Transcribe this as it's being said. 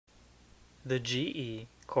The GE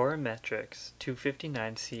Corometrics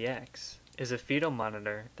 259cx is a fetal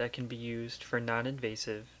monitor that can be used for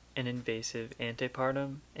non-invasive and invasive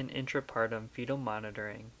antepartum and intrapartum fetal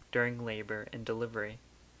monitoring during labor and delivery.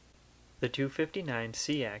 The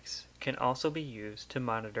 259cx can also be used to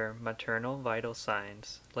monitor maternal vital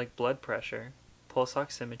signs like blood pressure, pulse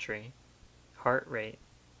oximetry, heart rate,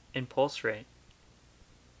 and pulse rate.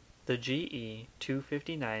 The GE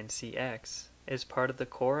 259cx is part of the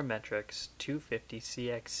Corometrics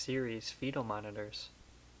 250cx series fetal monitors.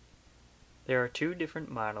 There are two different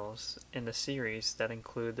models in the series that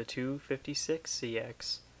include the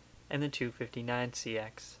 256cx and the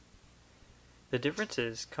 259cx. The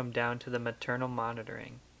differences come down to the maternal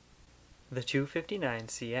monitoring. The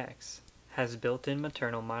 259cx has built-in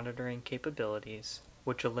maternal monitoring capabilities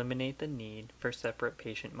which eliminate the need for separate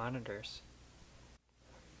patient monitors.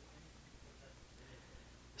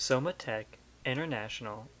 Soma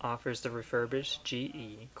International offers the refurbished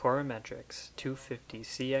GE Corometrics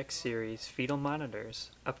 250cx series fetal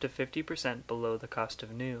monitors up to 50% below the cost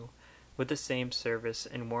of new, with the same service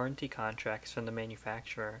and warranty contracts from the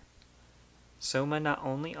manufacturer. Soma not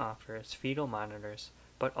only offers fetal monitors,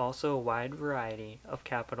 but also a wide variety of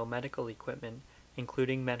capital medical equipment,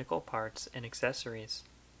 including medical parts and accessories.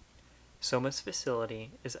 Soma's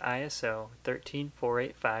facility is ISO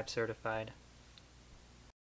 13485 certified.